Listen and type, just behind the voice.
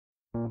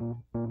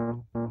Well,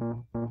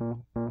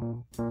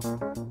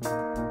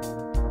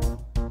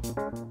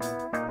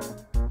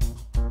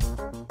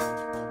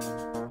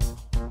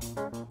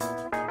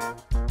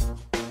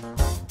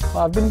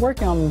 I've been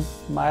working on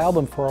my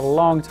album for a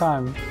long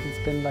time.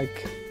 It's been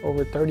like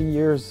over 30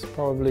 years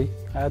probably.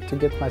 I had to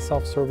get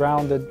myself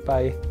surrounded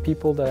by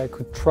people that I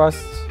could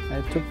trust.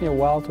 And it took me a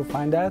while to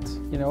find that.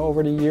 You know,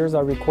 over the years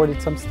I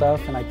recorded some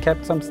stuff and I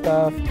kept some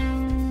stuff.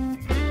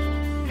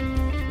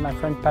 My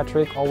friend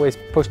Patrick always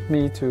pushed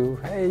me to,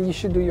 hey, you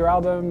should do your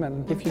album,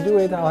 and if you do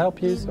it, I'll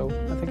help you. So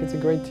I think it's a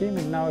great team,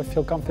 and now I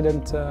feel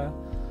confident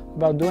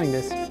about doing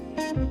this.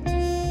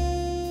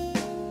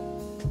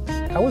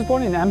 I was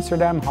born in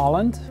Amsterdam,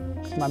 Holland.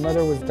 My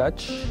mother was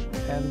Dutch,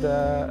 and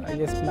I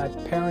guess my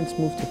parents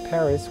moved to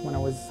Paris when I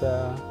was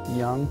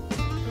young.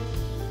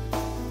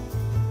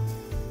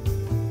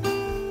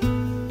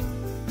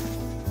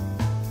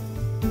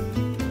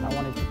 I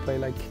wanted to play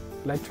like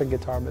electric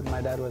guitar, but my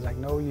dad was like,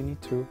 no, you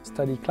need to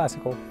study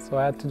classical. So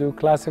I had to do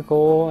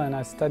classical, and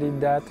I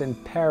studied that in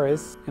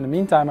Paris. In the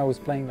meantime, I was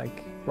playing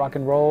like rock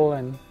and roll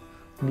and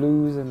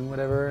blues and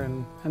whatever.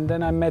 And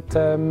then I met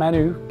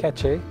Manu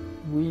Katché.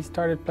 We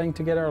started playing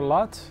together a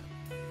lot.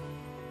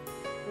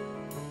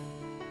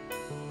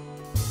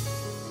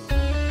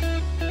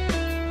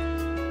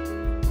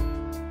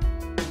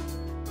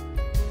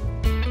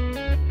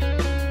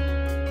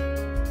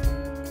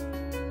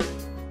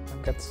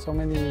 I've got so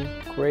many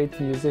great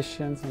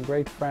musicians and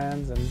great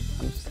friends, and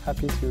I'm just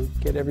happy to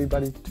get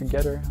everybody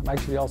together. I'm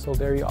actually also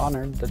very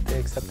honored that they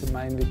accepted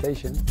my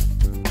invitation.